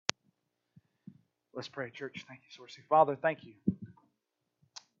Let's pray, church. Thank you, Sourcey. Father, thank you.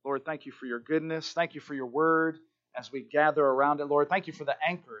 Lord, thank you for your goodness. Thank you for your word as we gather around it, Lord. Thank you for the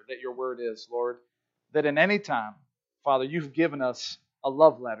anchor that your word is, Lord. That in any time, Father, you've given us a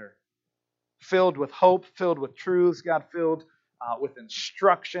love letter filled with hope, filled with truths, God, filled with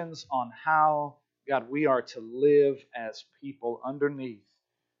instructions on how, God, we are to live as people underneath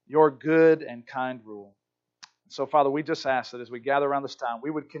your good and kind rule. So, Father, we just ask that as we gather around this time, we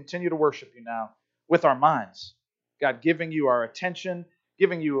would continue to worship you now with our minds. God, giving you our attention,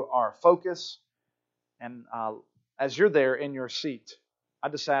 giving you our focus. And as you're there in your seat, I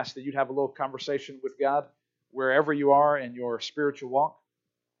just ask that you'd have a little conversation with God wherever you are in your spiritual walk.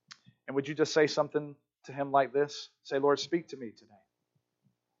 And would you just say something to Him like this? Say, Lord, speak to me today.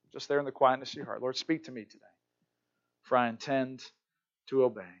 Just there in the quietness of your heart. Lord, speak to me today. For I intend to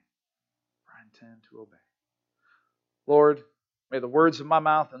obey. For I intend to obey. Lord, may the words of my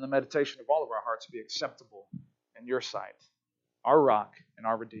mouth and the meditation of all of our hearts be acceptable in your sight, our rock and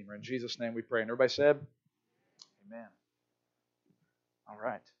our Redeemer. In Jesus' name we pray. And everybody said, amen. All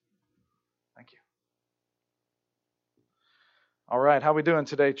right. Thank you. All right. How we doing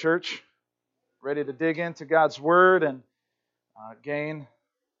today, church? Ready to dig into God's Word and gain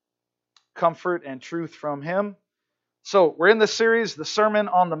comfort and truth from Him? So we're in this series, the Sermon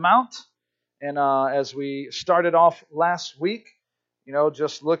on the Mount. And as we started off last week,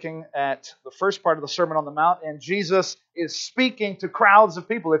 just looking at the first part of the Sermon on the Mount, and Jesus is speaking to crowds of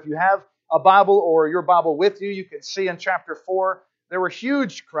people. If you have a Bible or your Bible with you, you can see in chapter 4, there were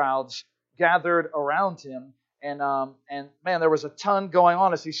huge crowds gathered around Him. And man, there was a ton going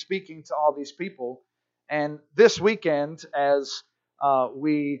on as He's speaking to all these people. And this weekend, as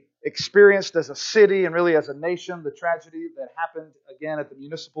we experienced as a city and really as a nation the tragedy that happened again at the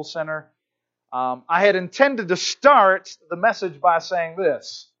Municipal Center, I had intended to start the message by saying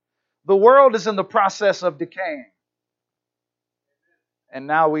this: the world is in the process of decaying. And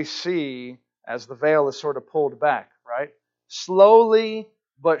now we see, as the veil is sort of pulled back, right? Slowly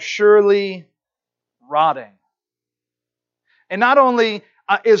but surely rotting. And not only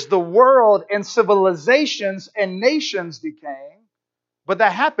is the world and civilizations and nations decaying, but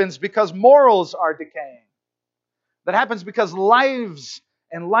that happens because morals are decaying. That happens because lives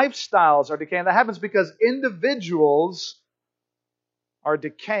and lifestyles are decaying. That happens because individuals are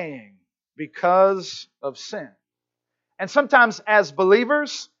decaying because of sin. And sometimes as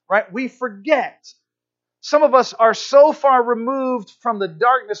believers, right, we forget. Some of us are so far removed from the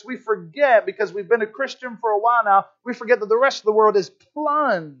darkness, we forget, because we've been a Christian for a while now, we forget that the rest of the world is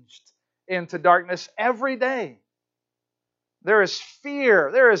plunged into darkness every day. There is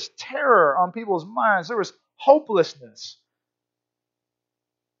fear, there is terror on people's minds, there is hopelessness.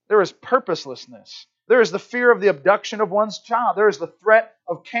 There is purposelessness. There is the fear of the abduction of one's child. There is the threat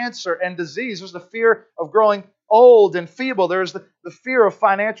of cancer and disease. There's the fear of growing old and feeble. There's the fear of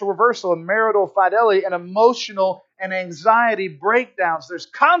financial reversal and marital fidelity and emotional and anxiety breakdowns. There's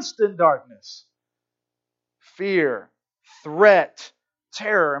constant darkness, fear, threat,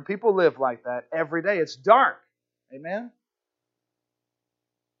 terror, and people live like that every day. It's dark. Amen?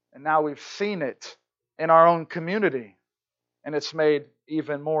 And now we've seen it in our own community, and it's made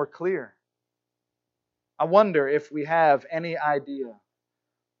even more clear. I wonder if we have any idea,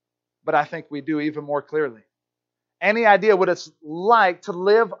 but I think we do even more clearly. Any idea what it's like to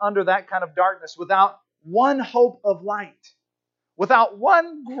live under that kind of darkness without one hope of light? Without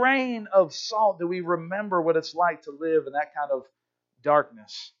one grain of salt, do we remember what it's like to live in that kind of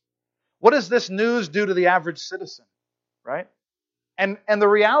darkness? What does this news do to the average citizen, right? And the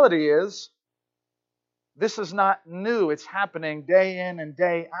reality is, this is not new. It's happening day in and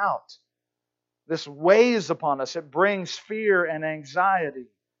day out. This weighs upon us. It brings fear and anxiety.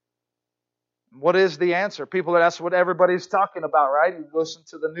 What is the answer? That's what everybody's talking about, right? You listen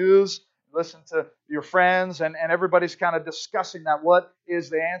to the news, listen to your friends, and everybody's kind of discussing that. What is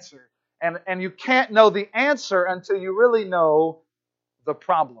the answer? And you can't know the answer until you really know the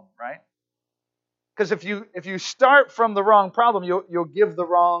problem, right? Because if you start from the wrong problem, you'll give the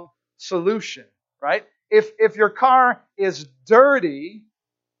wrong solution, right? If your car is dirty,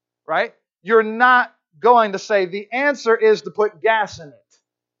 right, you're not going to say the answer is to put gas in it,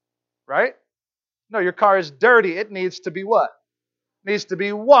 right? No, your car is dirty. It needs to be what? It needs to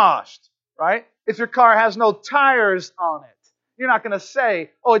be washed, right? If your car has no tires on it, you're not going to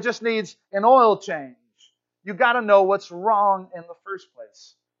say, oh, it just needs an oil change. You got to know what's wrong in the first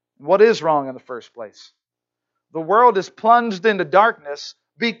place. What is wrong in the first place? The world is plunged into darkness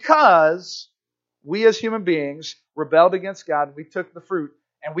because we as human beings rebelled against God, and we took the fruit,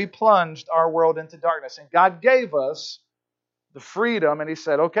 and we plunged our world into darkness. And God gave us the freedom, and He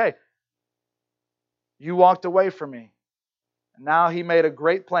said, okay, You walked away from me. And now he made a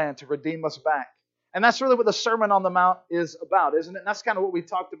great plan to redeem us back. And that's really what the Sermon on the Mount is about, isn't it? And that's kind of what we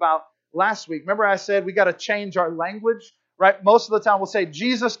talked about last week. Remember I said we got to change our language, right? Most of the time we'll say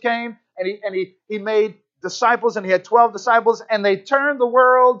Jesus came and he made disciples, and he had 12 disciples, and they turned the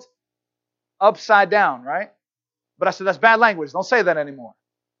world upside down, right? But I said that's bad language. Don't say that anymore.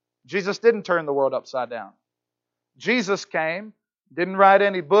 Jesus didn't turn the world upside down. Jesus came, didn't write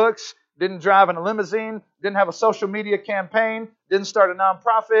any books, didn't drive in a limousine, didn't have a social media campaign, didn't start a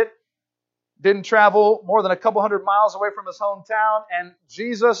nonprofit, didn't travel more than a couple hundred miles away from his hometown. And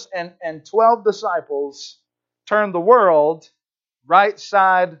Jesus and 12 disciples turned the world right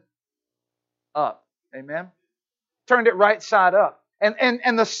side up. Amen? Turned it right side up.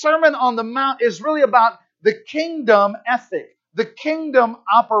 And the Sermon on the Mount is really about the kingdom ethic, the kingdom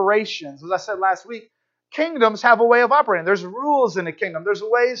operations. As I said last week, kingdoms have a way of operating. There's rules in a kingdom. There's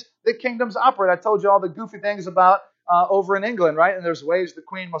ways that kingdoms operate. I told you all the goofy things about over in England, right? And there's ways the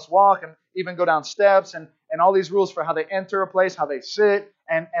queen must walk and even go down steps and all these rules for how they enter a place, how they sit.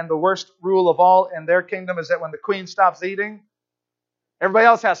 And the worst rule of all in their kingdom is that when the queen stops eating, everybody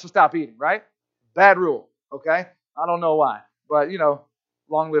else has to stop eating, right? Bad rule, okay? I don't know why. But,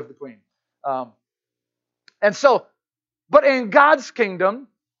 long live the queen. But in God's kingdom,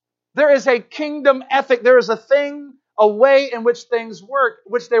 there is a kingdom ethic. There is a way in which things work,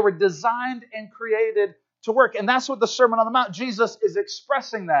 which they were designed and created to work. And that's what the Sermon on the Mount, Jesus is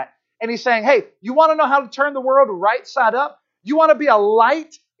expressing that. And he's saying, hey, you want to know how to turn the world right side up? You want to be a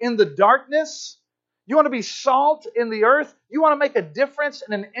light in the darkness? You want to be salt in the earth? You want to make a difference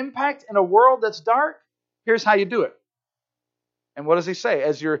and an impact in a world that's dark? Here's how you do it. And what does he say?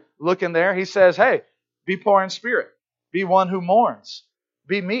 As you're looking there, he says, hey, be poor in spirit. Be one who mourns.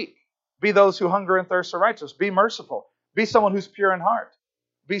 Be meek. Be those who hunger and thirst for righteousness. Be merciful. Be someone who's pure in heart.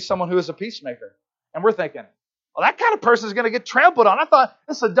 Be someone who is a peacemaker. And we're thinking, well, that kind of person is going to get trampled on. I thought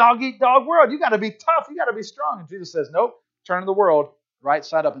this is a dog-eat-dog world. You got to be tough. You got to be strong. And Jesus says, nope, turn the world right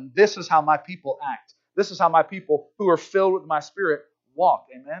side up. And this is how my people act. This is how my people who are filled with my spirit walk.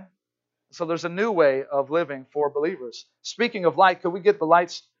 Amen? So there's a new way of living for believers. Speaking of light, could we get the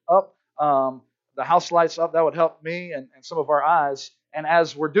lights up, the house lights up? That would help me and some of our eyes. And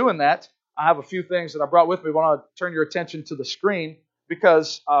as we're doing that, I have a few things that I brought with me. I want to turn your attention to the screen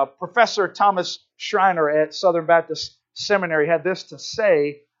because Professor Thomas Schreiner at Southern Baptist Seminary had this to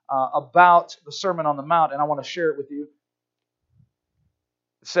say about the Sermon on the Mount, and I want to share it with you.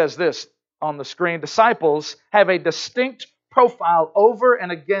 It says this on the screen: disciples have a distinct profile over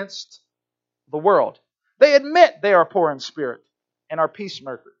and against the world. They admit they are poor in spirit and are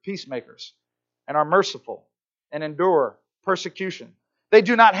peacemakers and are merciful and endure persecution. They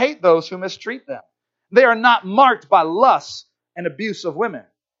do not hate those who mistreat them. They are not marked by lust and abuse of women.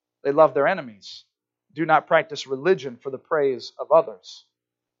 They love their enemies, do not practice religion for the praise of others.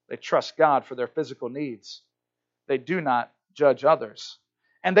 They trust God for their physical needs. They do not judge others.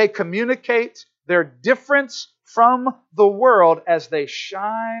 And they communicate their difference from the world as they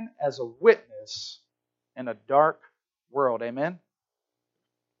shine as a witness in a dark world. Amen?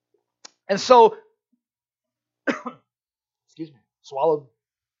 And so, excuse me, swallowed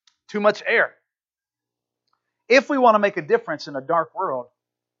too much air. If we want to make a difference in a dark world,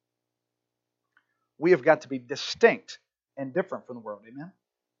 we have got to be distinct and different from the world. Amen?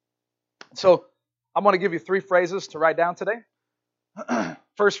 So, I'm going to give you 3 phrases to write down today.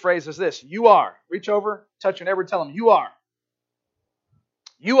 First phrase is this: you are. Reach over, touch your neighbor, tell them, you are.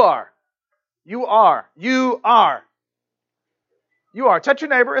 You are. You are. You are. You are. Touch your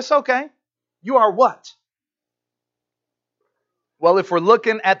neighbor, it's okay. You are what? Well, if we're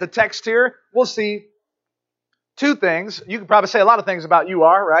looking at the text here, we'll see 2 things. You could probably say a lot of things about you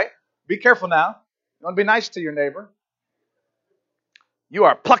are, right? Be careful now. You want to be nice to your neighbor. You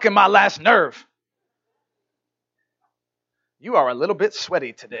are plucking my last nerve. You are a little bit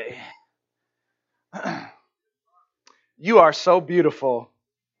sweaty today. You are so beautiful.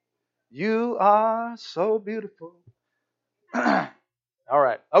 You are so beautiful. All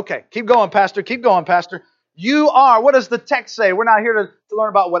right. Okay. Keep going, Pastor. Keep going, Pastor. You are. What does the text say? We're not here to learn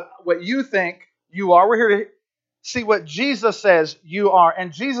about what you think you are. We're here to see what Jesus says you are.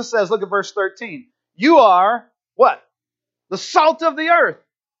 And Jesus says, look at verse 13. You are what? The salt of the earth.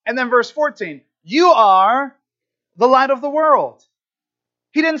 And then verse 14. You are the light of the world.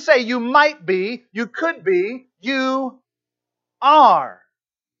 He didn't say you might be, you could be, you are.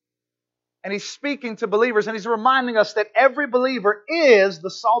 And he's speaking to believers, and he's reminding us that every believer is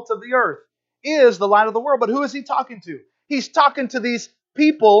the salt of the earth, is the light of the world. But who is he talking to? He's talking to these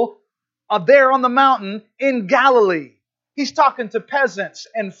people there on the mountain in Galilee. He's talking to peasants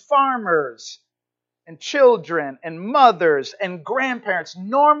and farmers and children and mothers and grandparents,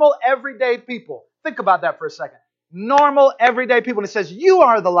 normal, everyday people. Think about that for a second. Normal, everyday people. And it says, you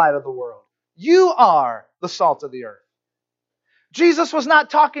are the light of the world. You are the salt of the earth. Jesus was not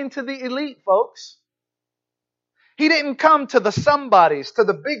talking to the elite, folks. He didn't come to the somebodies, to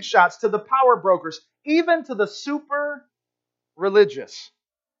the big shots, to the power brokers, even to the super religious.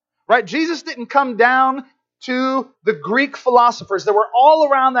 Right? Jesus didn't come down to the Greek philosophers that were all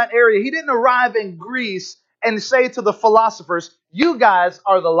around that area. He didn't arrive in Greece and say to the philosophers, you guys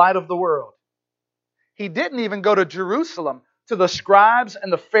are the light of the world. He didn't even go to Jerusalem to the scribes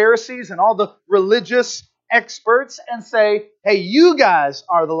and the Pharisees and all the religious experts and say, hey, you guys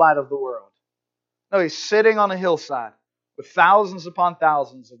are the light of the world. No, he's sitting on a hillside with thousands upon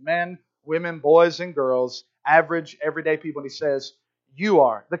thousands of men, women, boys, and girls, average, everyday people. And he says, you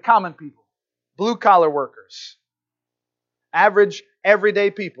are the common people, blue-collar workers, average,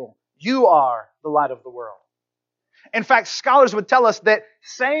 everyday people. You are the light of the world. In fact, scholars would tell us that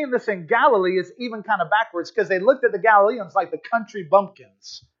saying this in Galilee is even kind of backwards because they looked at the Galileans like the country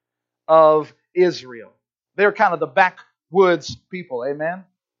bumpkins of Israel. They're kind of the backwoods people. Amen?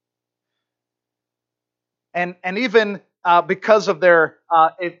 And even because of their,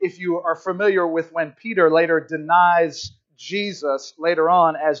 if you are familiar with when Peter later denies Jesus later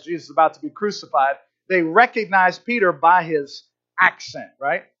on as Jesus is about to be crucified, they recognize Peter by his accent,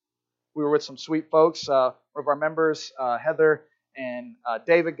 right? We were with some sweet folks. One of our members, Heather and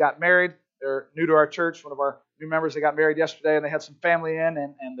David, got married. They're new to our church. One of our new members, they got married yesterday, and they had some family in,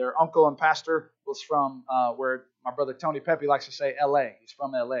 and their uncle and pastor was from where my brother Tony Pepe likes to say L.A. He's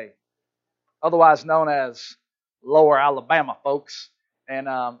from L.A., otherwise known as Lower Alabama, folks.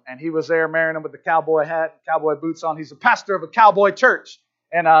 And he was there marrying him with the cowboy hat, cowboy boots on. He's a pastor of a cowboy church.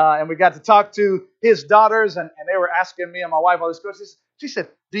 And we got to talk to his daughters, and they were asking me and my wife all these questions. She said,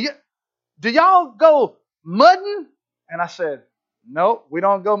 do y'all go mudding? And I said, no, we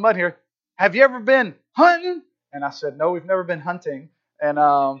don't go mudding here. Have you ever been hunting? And I said, no, we've never been hunting.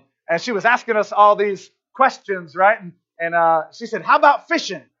 And she was asking us all these questions, right? And she said, how about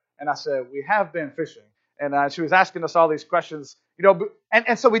fishing? And I said, we have been fishing. And she was asking us all these questions, you know,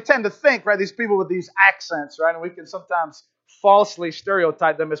 and so we tend to think, right, these people with these accents, right, and we can sometimes falsely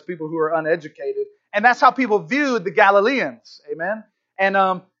stereotype them as people who are uneducated. And that's how people viewed the Galileans, amen?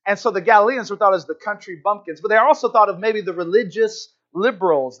 And so the Galileans were thought as the country bumpkins, but they are also thought of maybe the religious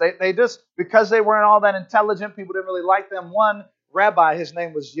liberals. They just, because they weren't all that intelligent, people didn't really like them. One rabbi, his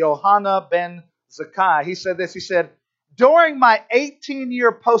name was Yohanan ben Zakkai, he said this, he said, during my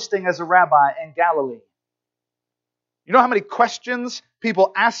 18-year posting as a rabbi in Galilee, you know how many questions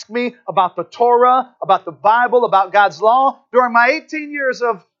people ask me about the Torah, about the Bible, about God's law? During my 18 years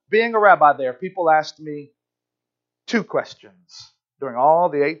of being a rabbi there, people asked me 2 questions during all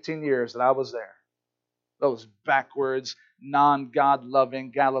the 18 years that I was there. Those backwards,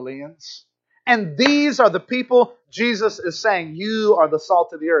 non-God-loving Galileans. And these are the people Jesus is saying, you are the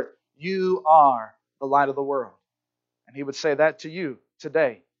salt of the earth. You are the light of the world. And he would say that to you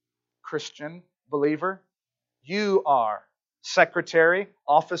today, Christian believer. You are secretary,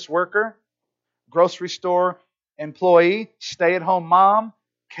 office worker, grocery store employee, stay-at-home mom,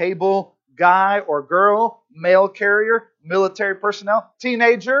 cable guy or girl, mail carrier, military personnel,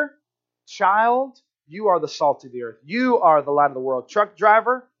 teenager, child. You are the salt of the earth. You are the light of the world. Truck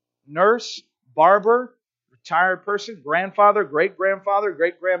driver, nurse, barber, retired person, grandfather, great-grandfather,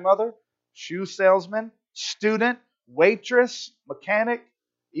 great-grandmother, shoe salesman, student, waitress, mechanic,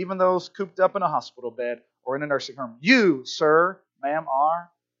 even those cooped up in a hospital bed or in a nursing home. You, sir, ma'am,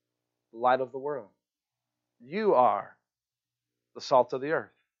 are the light of the world. You are the salt of the earth.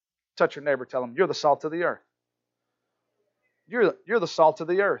 Touch your neighbor, tell him, you're the salt of the earth. You're the salt of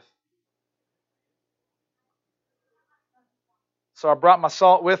the earth. So I brought my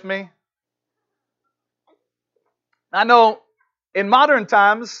salt with me. I know in modern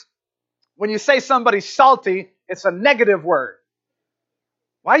times, when you say somebody's salty, it's a negative word.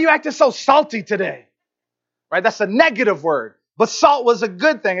 Why are you acting so salty today? Right? That's a negative word. But salt was a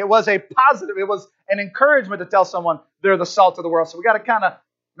good thing. It was a positive. It was an encouragement to tell someone they're the salt of the world. So we got to kind of,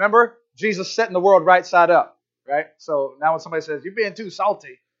 remember, Jesus setting the world right side up. Right? So now when somebody says, you're being too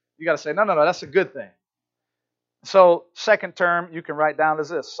salty, you got to say, no, that's a good thing. So second term you can write down as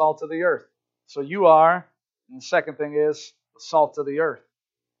this, salt of the earth. So you are, and the second thing is the salt of the earth.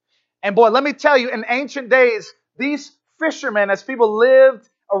 And boy, let me tell you, in ancient days, these fishermen, as people lived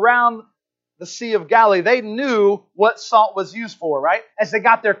around the Sea of Galilee, they knew what salt was used for, right? As they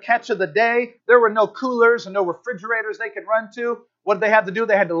got their catch of the day, there were no coolers and no refrigerators they could run to. What did they have to do?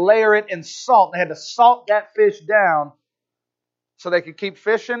 They had to layer it in salt. They had to salt that fish down so they could keep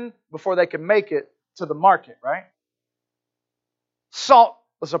fishing before they could make it to the market, right? Salt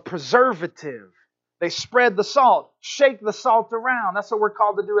was a preservative. They spread the salt, shake the salt around. That's what we're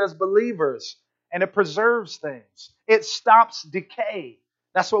called to do as believers. And it preserves things. It stops decay.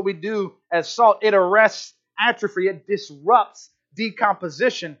 That's what we do as salt. It arrests atrophy. It disrupts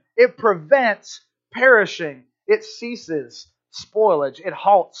decomposition. It prevents perishing. It ceases spoilage. It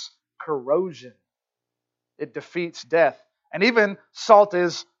halts corrosion. It defeats death. And even salt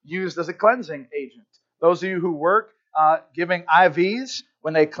is used as a cleansing agent. Those of you who work giving IVs,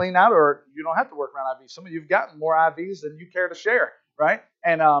 when they clean out, or you don't have to work around IVs. Some of you have gotten more IVs than you care to share, right?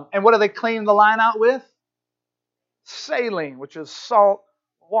 And what do they clean the line out with? Saline, which is salt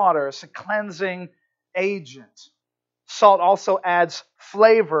water. It's a cleansing agent. Salt also adds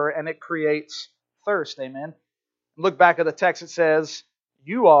flavor and it creates thirst. Amen. Look back at the text. It says,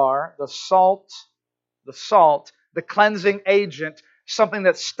 you are the salt, the cleansing agent, something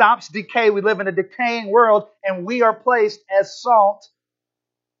that stops decay. We live in a decaying world, and we are placed as salt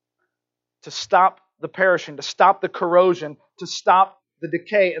to stop the perishing, to stop the corrosion, to stop the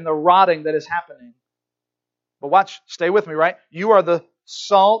decay and the rotting that is happening. But watch, stay with me, right? You are the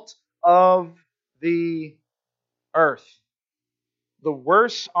salt of the earth. The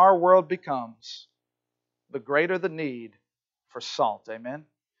worse our world becomes, the greater the need for salt. Amen?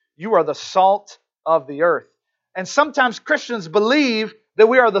 You are the salt of the earth. And sometimes Christians believe that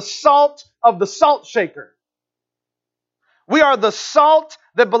we are the salt of the salt shaker. We are the salt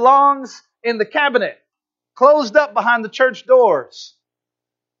that belongs in the cabinet, closed up behind the church doors.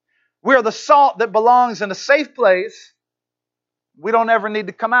 We are the salt that belongs in a safe place. We don't ever need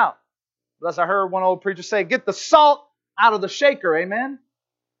to come out. But as I heard one old preacher say, get the salt out of the shaker. Amen?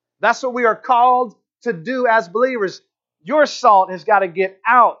 That's what we are called to do as believers. Your salt has got to get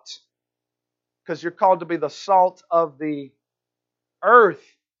out, because you're called to be the salt of the earth.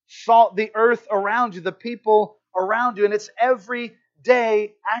 Salt the earth around you, the people around you, and it's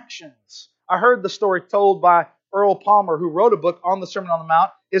everyday actions. I heard the story told by Earl Palmer, who wrote a book on the Sermon on the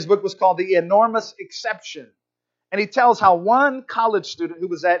Mount. His book was called The Enormous Exception. And he tells how one college student who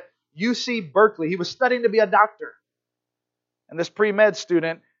was at UC Berkeley, he was studying to be a doctor. And this pre-med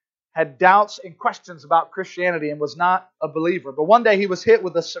student had doubts and questions about Christianity and was not a believer. But one day he was hit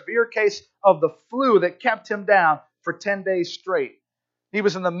with a severe case of the flu that kept him down for 10 days straight. He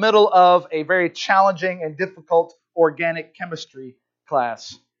was in the middle of a very challenging and difficult organic chemistry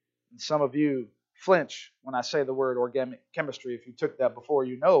class. And some of you flinch when I say the word organic chemistry. If you took that before,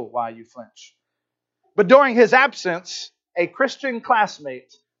 you know why you flinch. But during his absence, a Christian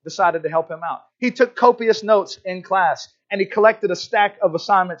classmate decided to help him out. He took copious notes in class, and he collected a stack of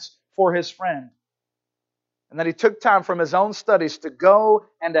assignments for his friend. And then he took time from his own studies to go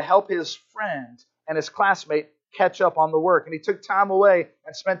and to help his friend and his classmate catch up on the work. And he took time away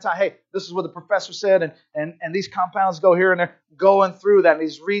and spent time. Hey, this is what the professor said, and these compounds go here, and they're going through that. And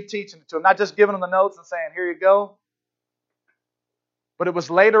he's reteaching it to him, not just giving him the notes and saying, here you go. But it was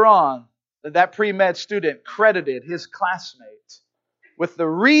later on that pre-med student credited his classmate with the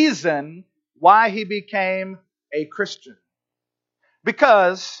reason why he became a Christian.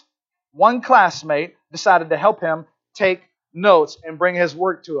 Because one classmate decided to help him take notes and bring his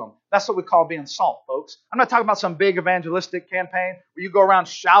work to him. That's what we call being salt, folks. I'm not talking about some big evangelistic campaign where you go around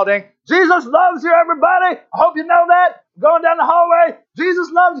shouting, Jesus loves you, everybody. I hope you know that. Going down the hallway,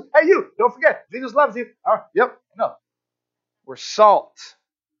 Jesus loves you. Hey, you, don't forget, Jesus loves you. Yep, no. We're salt,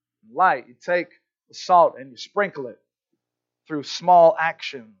 light. You take the salt and you sprinkle it through small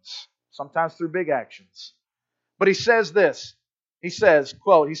actions, sometimes through big actions. But he says this. He says,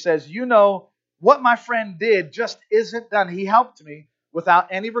 quote, he says, you know, what my friend did just isn't done. He helped me without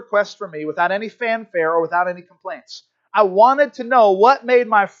any request from me, without any fanfare, or without any complaints. I wanted to know what made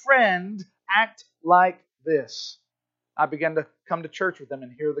my friend act like this. I began to come to church with him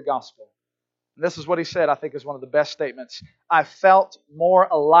and hear the gospel. And this is what he said, I think is one of the best statements. I felt more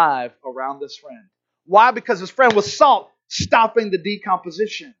alive around this friend. Why? Because his friend was salt, stopping the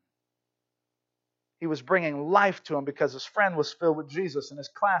decomposition. He was bringing life to him because his friend was filled with Jesus and his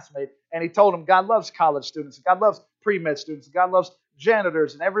classmate. And he told him God loves college students. God loves pre-med students. God loves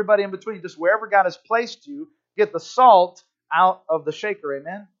janitors and everybody in between. Just wherever God has placed you, get the salt out of the shaker.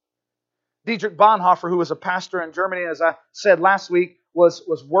 Amen? Dietrich Bonhoeffer, who was a pastor in Germany, as I said last week, was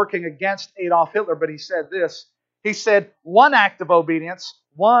working against Adolf Hitler. But he said this. He said, one act of obedience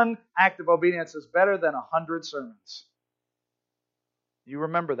is better than 100 sermons. You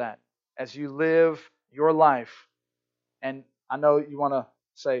remember that as you live your life. And I know you want to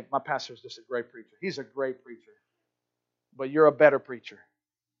say, my pastor is just a great preacher. He's a great preacher. But you're a better preacher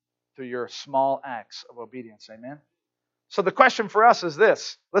through your small acts of obedience. Amen? So the question for us is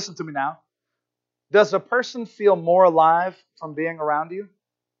this. Listen to me now. Does a person feel more alive from being around you?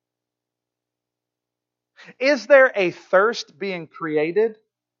 Is there a thirst being created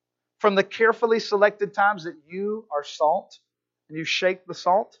from the carefully selected times that you are salt and you shake the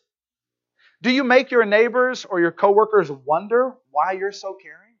salt? Do you make your neighbors or your coworkers wonder why you're so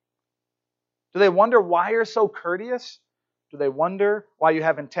caring? Do they wonder why you're so courteous? Do they wonder why you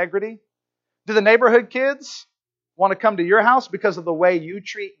have integrity? Do the neighborhood kids want to come to your house because of the way you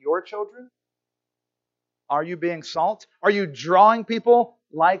treat your children? Are you being salt? Are you drawing people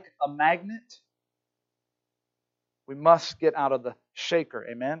like a magnet? We must get out of the shaker,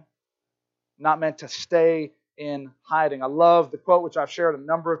 amen? Not meant to stay in hiding. I love the quote, which I've shared a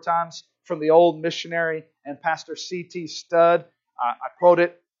number of times, from the old missionary and pastor C.T. Studd. I quote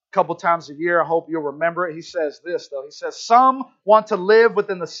it a couple times a year. I hope you'll remember it. He says this, though. He says, "Some want to live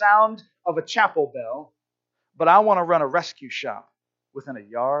within the sound of a chapel bell, but I want to run a rescue shop within a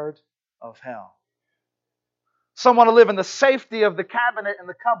yard of hell. Some want to live in the safety of the cabinet and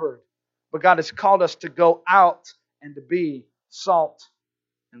the cupboard, but God has called us to go out and to be salt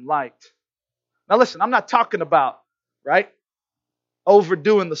and light." Now listen, I'm not talking about, right,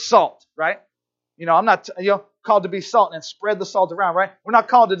 overdoing the salt, right? I'm not called to be salt and spread the salt around, right? We're not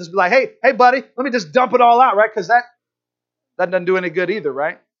called to just be like, hey buddy, let me just dump it all out, right? Because that doesn't do any good either,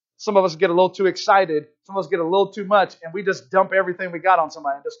 right? Some of us get a little too excited. Some of us get a little too much, and we just dump everything we got on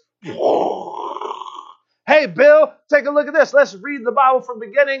somebody and just, "Hey, Bill, take a look at this. Let's read the Bible from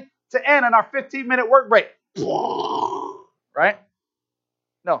beginning to end in our 15-minute work break." Right?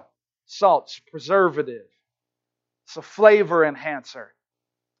 No. Salt's preservative. It's a flavor enhancer.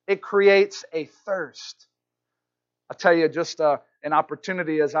 It creates a thirst. I'll tell you just an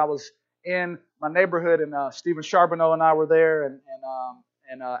opportunity as I was in my neighborhood, and Stephen Charbonneau and I were there, and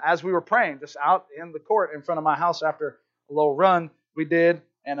as we were praying, just out in the court in front of my house after a little run we did,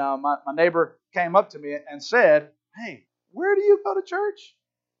 and my neighbor came up to me and said, "Hey, where do you go to church?"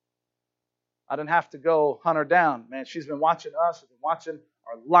 I didn't have to go hunt her down. Man, she's been watching us, she's been watching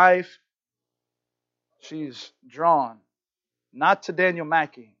our life. She's drawn not to Daniel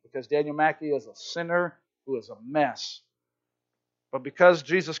Mackey, because Daniel Mackey is a sinner who is a mess, but because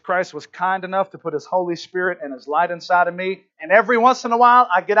Jesus Christ was kind enough to put His Holy Spirit and His light inside of me, and every once in a while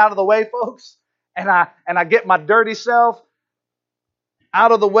I get out of the way, folks, and I get my dirty self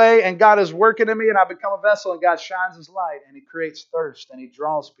out of the way, and God is working in me, and I become a vessel, and God shines His light, and He creates thirst, and He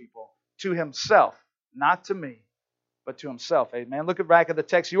draws people to Himself, not to me, but to Himself. Amen. Look back at the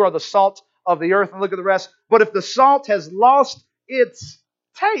text. You are the salt of the earth, and look at the rest. But if the salt has lost its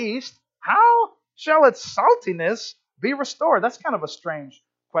taste, how shall its saltiness be restored? That's kind of a strange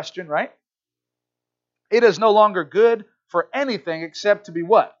question, right? It is no longer good for anything except to be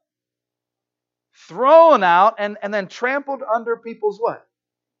what? Thrown out and then trampled under people's what?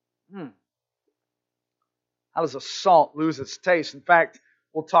 How does a salt lose its taste? In fact,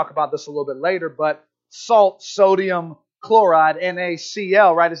 we'll talk about this a little bit later, but salt, sodium chloride,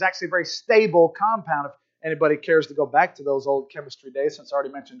 NaCl, right, is actually a very stable compound. If anybody cares to go back to those old chemistry days, since I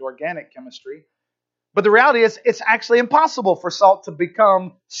already mentioned organic chemistry. But the reality is, it's actually impossible for salt to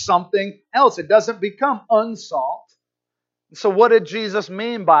become something else. It doesn't become unsalt. So what did Jesus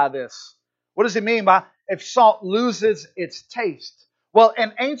mean by this? What does He mean by if salt loses its taste? Well,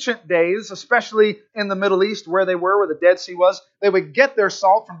 in ancient days, especially in the Middle East where they were, where the Dead Sea was, they would get their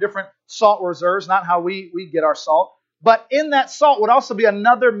salt from different salt reserves, not how we get our salt. But in that salt would also be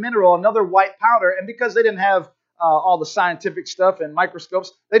another mineral, another white powder. And because they didn't have all the scientific stuff and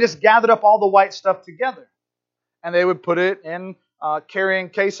microscopes, they just gathered up all the white stuff together. And they would put it in carrying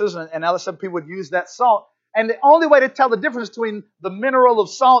cases, and other some people would use that salt. And the only way to tell the difference between the mineral of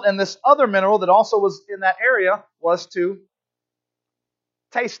salt and this other mineral that also was in that area was to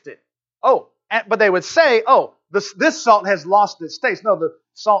taste it. But they would say, this salt has lost its taste. No, the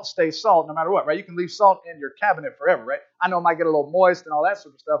salt stays salt no matter what, right? You can leave salt in your cabinet forever, right? I know it might get a little moist and all that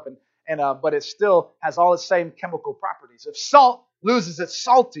sort of stuff, but it still has all its same chemical properties. If salt loses its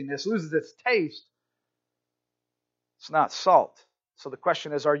saltiness, loses its taste, it's not salt. So the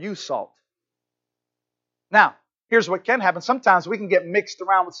question is, are you salt? Now, here's what can happen. Sometimes we can get mixed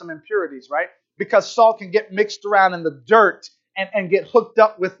around with some impurities, right? Because salt can get mixed around in the dirt and get hooked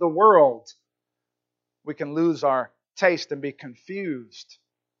up with the world. We can lose our taste and be confused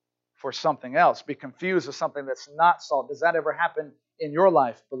for something else. Be confused with something that's not salt. Does that ever happen in your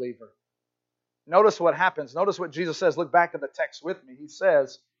life, believer? Notice what happens. Notice what Jesus says. Look back at the text with me. He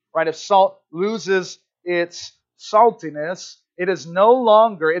says, right, if salt loses its saltiness, it is no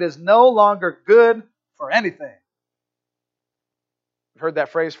longer good for anything. You've heard that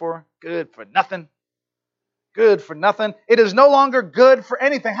phrase before? Good for nothing. good for nothing. It is no longer good for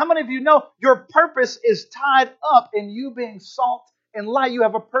anything. How many of you know your purpose is tied up in you being salt and light? You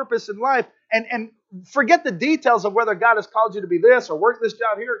have a purpose in life. And forget the details of whether God has called you to be this or work this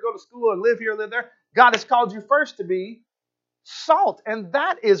job here or go to school or live here or live there. God has called you first to be salt. And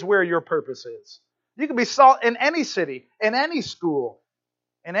that is where your purpose is. You can be salt in any city, in any school,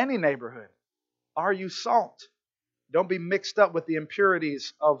 in any neighborhood. Are you salt? Don't be mixed up with the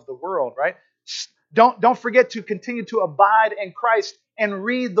impurities of the world, right? Don't forget to continue to abide in Christ and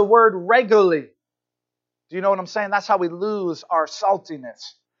read the Word regularly. Do you know what I'm saying? That's how we lose our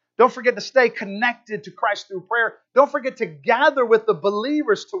saltiness. Don't forget to stay connected to Christ through prayer. Don't forget to gather with the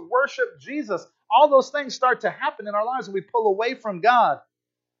believers to worship Jesus. All those things start to happen in our lives when we pull away from God.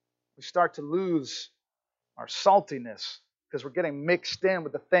 We start to lose our saltiness because we're getting mixed in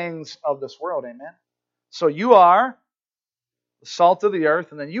with the things of this world. Amen? So you are the salt of the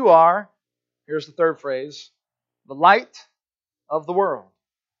earth, and then you are, here's the third phrase, the light of the world.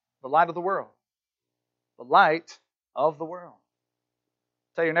 The light of the world. The light of the world.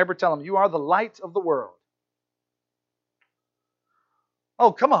 Tell your neighbor, tell him, you are the light of the world.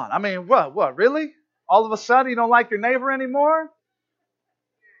 Oh, come on. I mean, what, really? All of a sudden you don't like your neighbor anymore?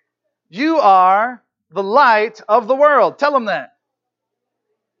 You are the light of the world. Tell him that.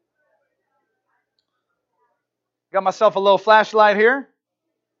 Got myself a little flashlight here.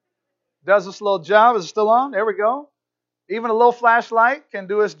 Does this little job. Is it still on? There we go. Even a little flashlight can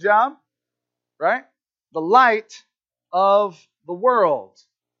do its job. Right? The light of the world.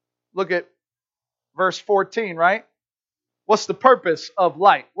 Look at verse 14, right? What's the purpose of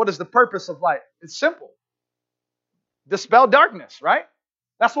light? What is the purpose of light? It's simple. Dispel darkness, right?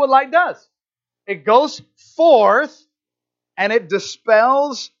 That's what light does. It goes forth and it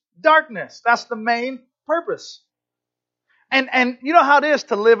dispels darkness. That's the main purpose. And you know how it is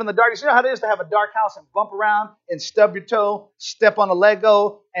to live in the darkness. You know how it is to have a dark house and bump around and stub your toe, step on a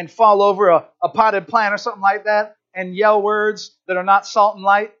Lego and fall over a potted plant or something like that and yell words that are not salt and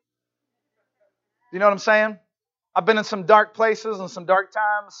light. You know what I'm saying? I've been in some dark places and some dark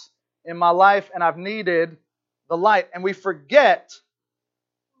times in my life, and I've needed the light. And we forget,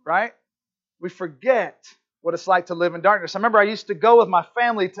 right? We forget what it's like to live in darkness. I remember I used to go with my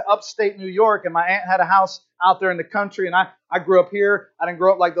family to upstate New York, and my aunt had a house out there in the country, and I grew up here. I didn't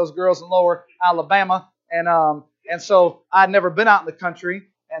grow up like those girls in lower Alabama, and so I'd never been out in the country,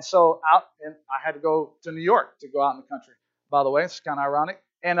 and so I had to go to New York to go out in the country. By the way, it's kind of ironic.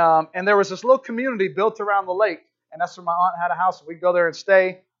 And there was this little community built around the lake, and that's where my aunt had a house. We'd go there and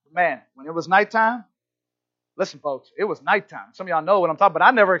stay. Man, when it was nighttime, listen, folks, it was nighttime. Some of y'all know what I'm talking about.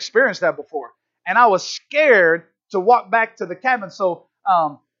 I never experienced that before. And I was scared to walk back to the cabin. So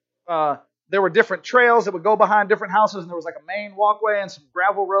there were different trails that would go behind different houses, and there was like a main walkway and some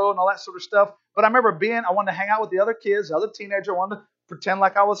gravel road and all that sort of stuff. But I remember I wanted to hang out with the other kids, the other teenager. I wanted to pretend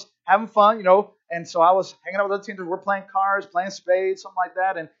like I was having fun, you know. And so I was hanging out with other teenagers. We're playing cards, playing spades, something like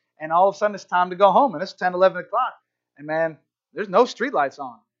that. And all of a sudden it's time to go home. And it's 10, 11 o'clock. And man, there's no street lights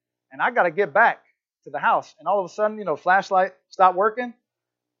on. And I got to get back to the house. And all of a sudden, you know, flashlight stopped working.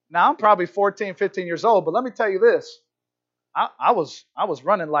 Now, I'm probably 14, 15 years old, but let me tell you this. I was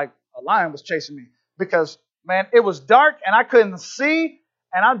running like a lion was chasing me because, man, it was dark and I couldn't see.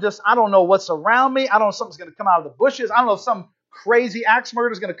 And I don't know what's around me. I don't know if something's going to come out of the bushes. I don't know if some crazy axe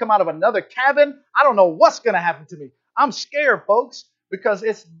murder is going to come out of another cabin. I don't know what's going to happen to me. I'm scared, folks, because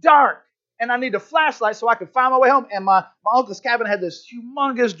it's dark. And I need a flashlight so I can find my way home. And my uncle's cabin had this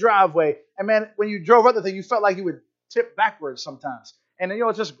humongous driveway. And, man, when you drove up the thing, you felt like you would tip backwards sometimes. And, you know,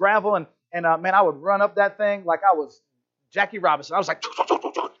 it's just gravel. And man, I would run up that thing like I was Jackie Robinson. I was like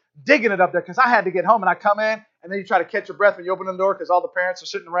digging it up there because I had to get home. And I come in, and then you try to catch your breath when you open the door because all the parents are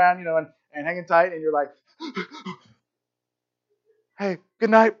sitting around, you know, and hanging tight. And you're like, hey, good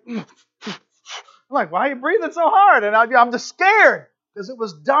night. I'm like, why are you breathing so hard? And I'm just scared because it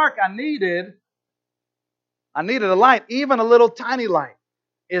was dark. I needed a light. Even a little tiny light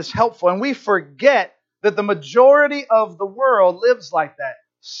is helpful. And we forget that the majority of the world lives like that,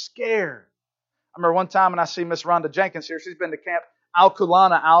 scared. I remember one time, and I see Miss Rhonda Jenkins here. She's been to Camp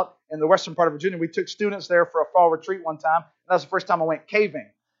Alculana out in the western part of Virginia. We took students there for a fall retreat one time. That was the first time I went caving.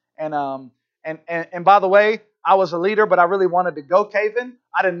 And by the way, I was a leader, but I really wanted to go caving.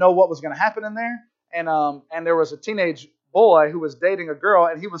 I didn't know what was going to happen in there. And there was a teenage boy who was dating a girl,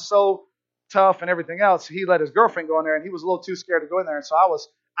 and he was so tough and everything else, he let his girlfriend go in there, and he was a little too scared to go in there. And so I was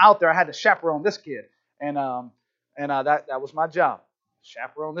out there. I had to chaperone this kid. And that was my job.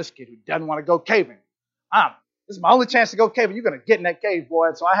 Chaperone this kid who doesn't want to go caving. This is my only chance to go caving. You're going to get in that cave, boy.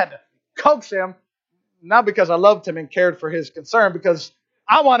 And so I had to coax him, not because I loved him and cared for his concern, because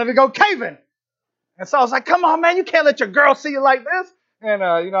I wanted to go caving. And so I was like, come on, man, you can't let your girl see you like this. And,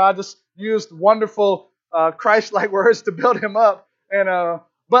 I just used wonderful Christ-like words to build him up. And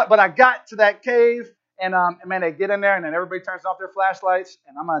but I got to that cave, and man, they get in there, and then everybody turns off their flashlights.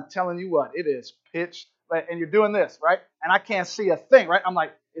 And I'm telling you what, it is pitch, and you're doing this, right? And I can't see a thing, right? I'm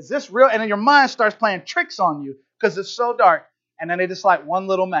like, is this real? And then your mind starts playing tricks on you because it's so dark. And then they just light one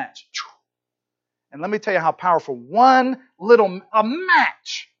little match. And let me tell you how powerful a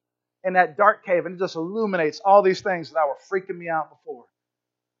match in that dark cave, and it just illuminates all these things that were freaking me out before.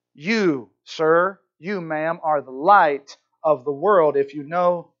 You, sir, you, ma'am, are the light of the world if you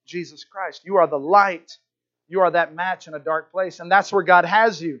know Jesus Christ. You are the light. You are that match in a dark place, and that's where God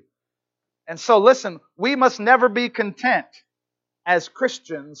has you. And so listen, we must never be content as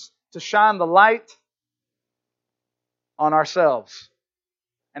Christians to shine the light on ourselves.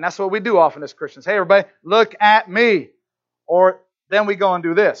 And that's what we do often as Christians. Hey, everybody, look at me. Or then we go and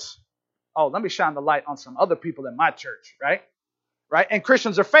do this. Oh, let me shine the light on some other people in my church, right? Right? And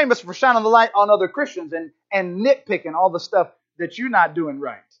Christians are famous for shining the light on other Christians and nitpicking all the stuff that you're not doing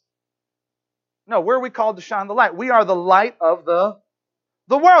right. No, where are we called to shine the light? We are the light of the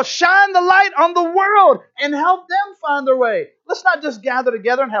world. Shine the light on the world and help them find their way. Let's not just gather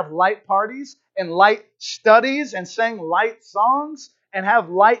together and have light parties and light studies and sing light songs and have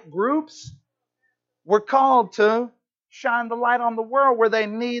light groups. We're called to shine the light on the world where they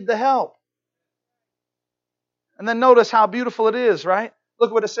need the help. And then notice how beautiful it is, right?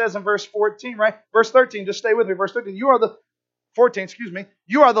 Look what it says in verse 14, right? Verse 13, just stay with me. Verse 13, you are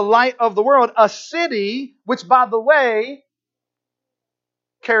the light of the world, a city which, by the way,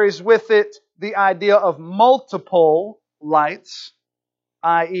 carries with it the idea of multiple lights,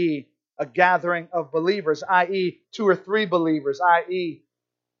 i.e., a gathering of believers, i.e., 2 or 3 believers, i.e.,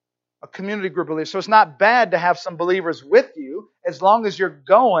 a community group of believers. So it's not bad to have some believers with you as long as you're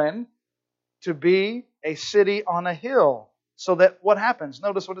going to be a city on a hill. So that what happens?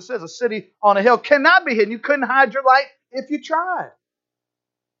 Notice what it says. A city on a hill cannot be hidden. You couldn't hide your light if you tried.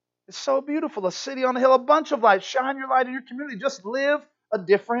 It's so beautiful. A city on a hill, a bunch of lights. Shine your light in your community. Just live a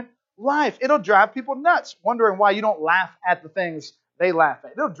different life. It'll drive people nuts, wondering why you don't laugh at the things they laugh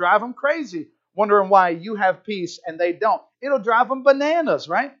at. It'll drive them crazy, wondering why you have peace and they don't. It'll drive them bananas,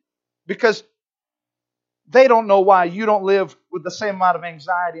 right? Because they don't know why you don't live with the same amount of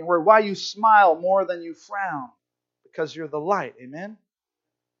anxiety and worry, why you smile more than you frown, because you're the light. Amen?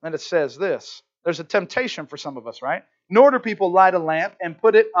 And it says this. There's a temptation for some of us, right? Nor do people light a lamp and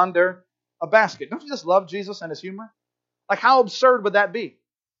put it under a basket. Don't you just love Jesus and his humor? Like, how absurd would that be?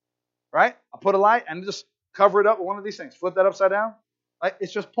 Right? I put a light and just cover it up with one of these things. Flip that upside down. Like,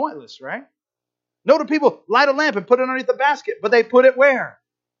 it's just pointless, right? Nor do people light a lamp and put it underneath the basket, but they put it where?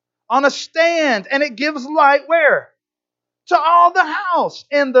 On a stand, and it gives light where? To all the house.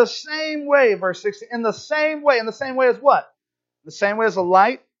 In the same way, verse 16, in the same way as what? The same way as a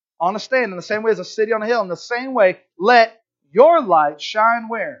light on a stand, in the same way as a city on a hill, in the same way, let your light shine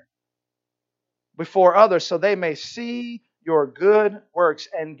where? Before others, so they may see your good works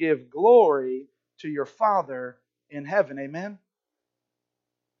and give glory to your Father in heaven. Amen?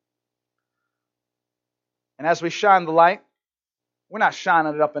 And as we shine the light, we're not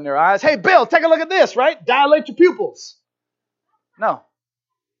shining it up in their eyes. Hey, Bill, take a look at this, right? Dilate your pupils. No.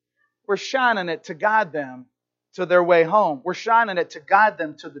 We're shining it to guide them to their way home. We're shining it to guide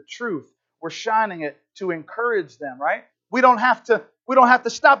them to the truth. We're shining it to encourage them, right? We don't have to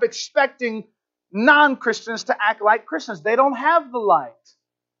stop expecting non-Christians to act like Christians. They don't have the light.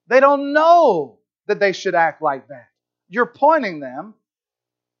 They don't know that they should act like that. You're pointing them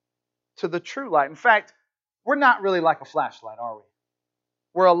to the true light. In fact, we're not really like a flashlight, are we?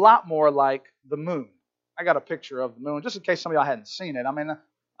 We're a lot more like the moon. I got a picture of the moon, just in case some of y'all hadn't seen it. I mean,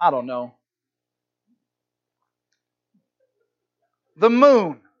 I don't know. The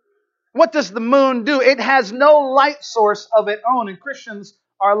moon. What does the moon do? It has no light source of its own, and Christians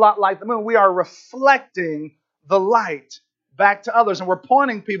are a lot like the moon. We are reflecting the light back to others, and we're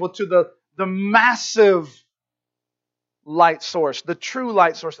pointing people to the massive light source, the true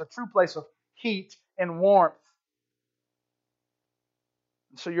light source, the true place of heat and warmth.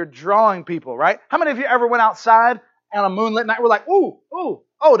 So you're drawing people, right? How many of you ever went outside on a moonlit night? We're like, ooh,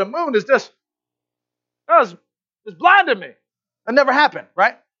 the moon is just blinded me. That never happened,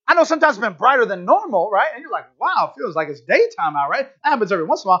 right? I know sometimes it's been brighter than normal, right? And you're like, wow, it feels like it's daytime out, right? That happens every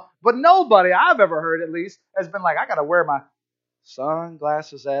once in a while. But nobody I've ever heard, at least, has been like, I got to wear my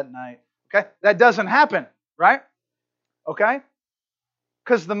sunglasses at night. Okay? That doesn't happen, right? Okay?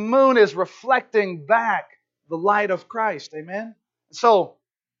 Because the moon is reflecting back the light of Christ. Amen? So,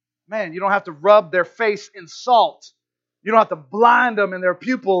 man, you don't have to rub their face in salt. You don't have to blind them in their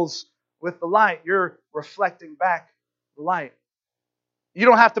pupils with the light. You're reflecting back the light. You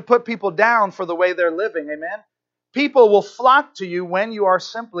don't have to put people down for the way they're living. Amen? People will flock to you when you are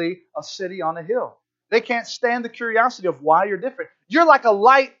simply a city on a hill. They can't stand the curiosity of why you're different. You're like a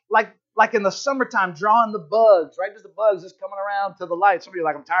light, like in the summertime, drawing the bugs, right? Just the bugs just coming around to the light. Some of you are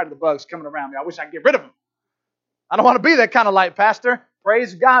like, I'm tired of the bugs coming around me. I wish I could get rid of them. I don't want to be that kind of light, Pastor.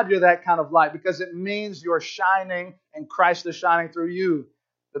 Praise God you're that kind of light, because it means you're shining and Christ is shining through you,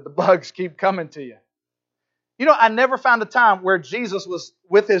 that the bugs keep coming to you. You know, I never found a time where Jesus was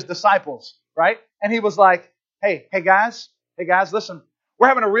with his disciples, right? And he was like, hey guys, listen, we're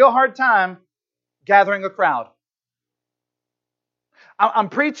having a real hard time gathering a crowd. I'm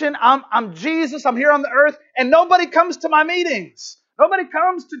preaching, I'm Jesus, I'm here on the earth, and nobody comes to my meetings. Nobody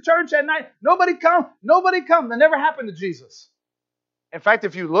comes to church at night. Nobody come. That never happened to Jesus. In fact,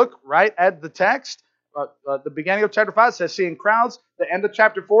 if you look right at the text, the beginning of chapter 5 it says, seeing crowds. The end of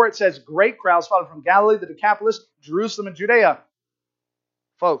chapter 4, it says, great crowds followed from Galilee, the Decapolis, Jerusalem, and Judea.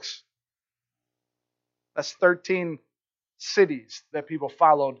 Folks, that's 13 cities that people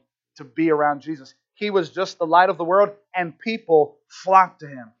followed to be around Jesus. He was just the light of the world, and people flocked to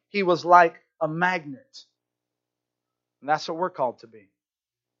him. He was like a magnet. And that's what we're called to be.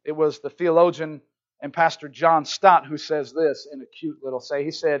 It was the theologian and Pastor John Stott who says this in a cute little say.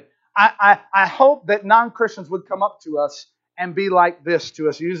 He said, I hope that non-Christians would come up to us and be like this to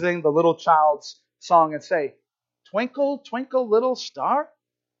us, using the little child's song, and say, twinkle, twinkle, little star,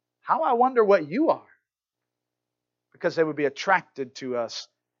 how I wonder what you are. Because they would be attracted to us,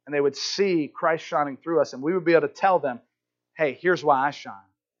 and they would see Christ shining through us, and we would be able to tell them, hey, here's why I shine.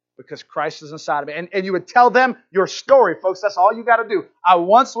 Because Christ is inside of me. And you would tell them your story, folks. That's all you got to do. I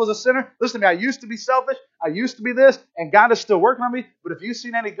once was a sinner. Listen to me. I used to be selfish. I used to be this. And God is still working on me. But if you've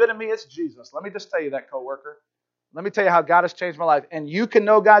seen any good in me, it's Jesus. Let me just tell you that, coworker. Let me tell you how God has changed my life. And you can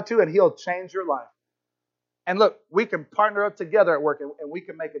know God too, and He'll change your life. And look, we can partner up together at work, and we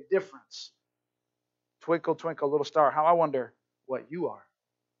can make a difference. Twinkle, twinkle, little star, how I wonder what you are.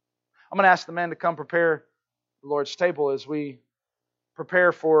 I'm going to ask the men to come prepare the Lord's table as we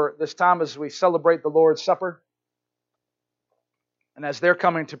prepare for this time, as we celebrate the Lord's Supper. And as they're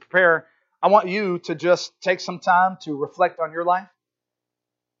coming to prepare, I want you to just take some time to reflect on your life.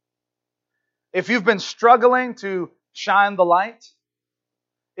 If you've been struggling to shine the light,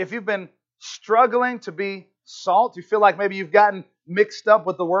 if you've been struggling to be salt, you feel like maybe you've gotten mixed up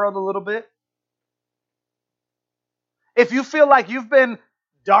with the world a little bit. If you feel like you've been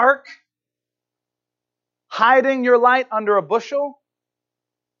dark, hiding your light under a bushel,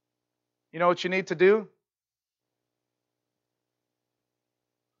 you know what you need to do?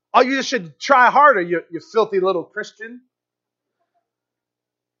 Oh, you should try harder, you filthy little Christian.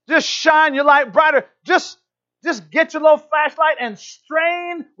 Just shine your light brighter. Just get your little flashlight and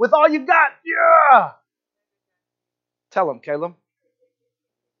strain with all you got. Yeah! Tell them, Caleb.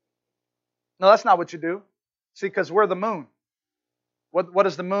 No, that's not what you do. See, because we're the moon. What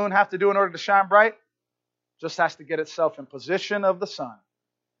does the moon have to do in order to shine bright? Just has to get itself in position of the sun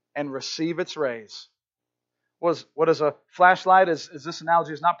and receive its rays. What does a flashlight, as this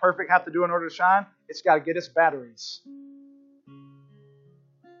analogy is not perfect, have to do in order to shine? It's got to get its batteries.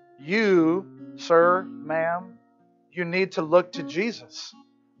 You, sir, ma'am, you need to look to Jesus.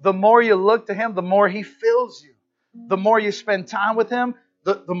 The more you look to Him, the more He fills you. The more you spend time with Him,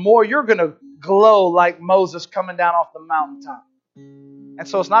 the more you're going to glow like Moses coming down off the mountaintop. And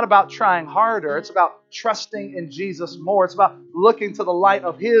so it's not about trying harder. It's about trusting in Jesus more. It's about looking to the light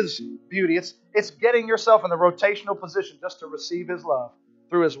of His beauty. It's getting yourself in the rotational position just to receive His love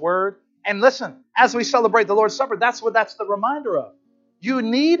through His Word. And listen, as we celebrate the Lord's Supper, that's the reminder of. You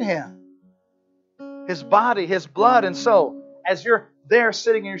need Him. His body, His blood. And so, as you're there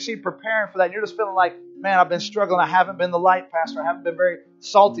sitting in your seat preparing for that, and you're just feeling like, man, I've been struggling. I haven't been the light, Pastor. I haven't been very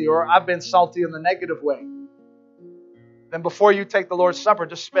salty, or I've been salty in the negative way. Then before you take the Lord's Supper,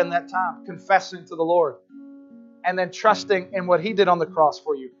 just spend that time confessing to the Lord. And then trusting in what He did on the cross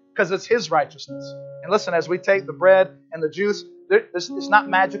for you. Because it's His righteousness. And listen, as we take the bread and the juice, it's not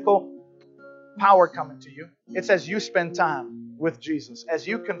magical power coming to you. It's as you spend time with Jesus, as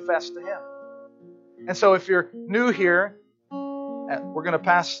you confess to Him. And so if you're new here, we're going to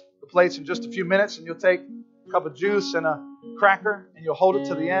pass the plates in just a few minutes, and you'll take a cup of juice and a cracker, and you'll hold it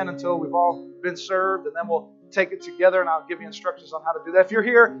to the end until we've all been served, and then we'll take it together, and I'll give you instructions on how to do that. If you're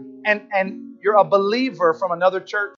here and you're a believer from another church,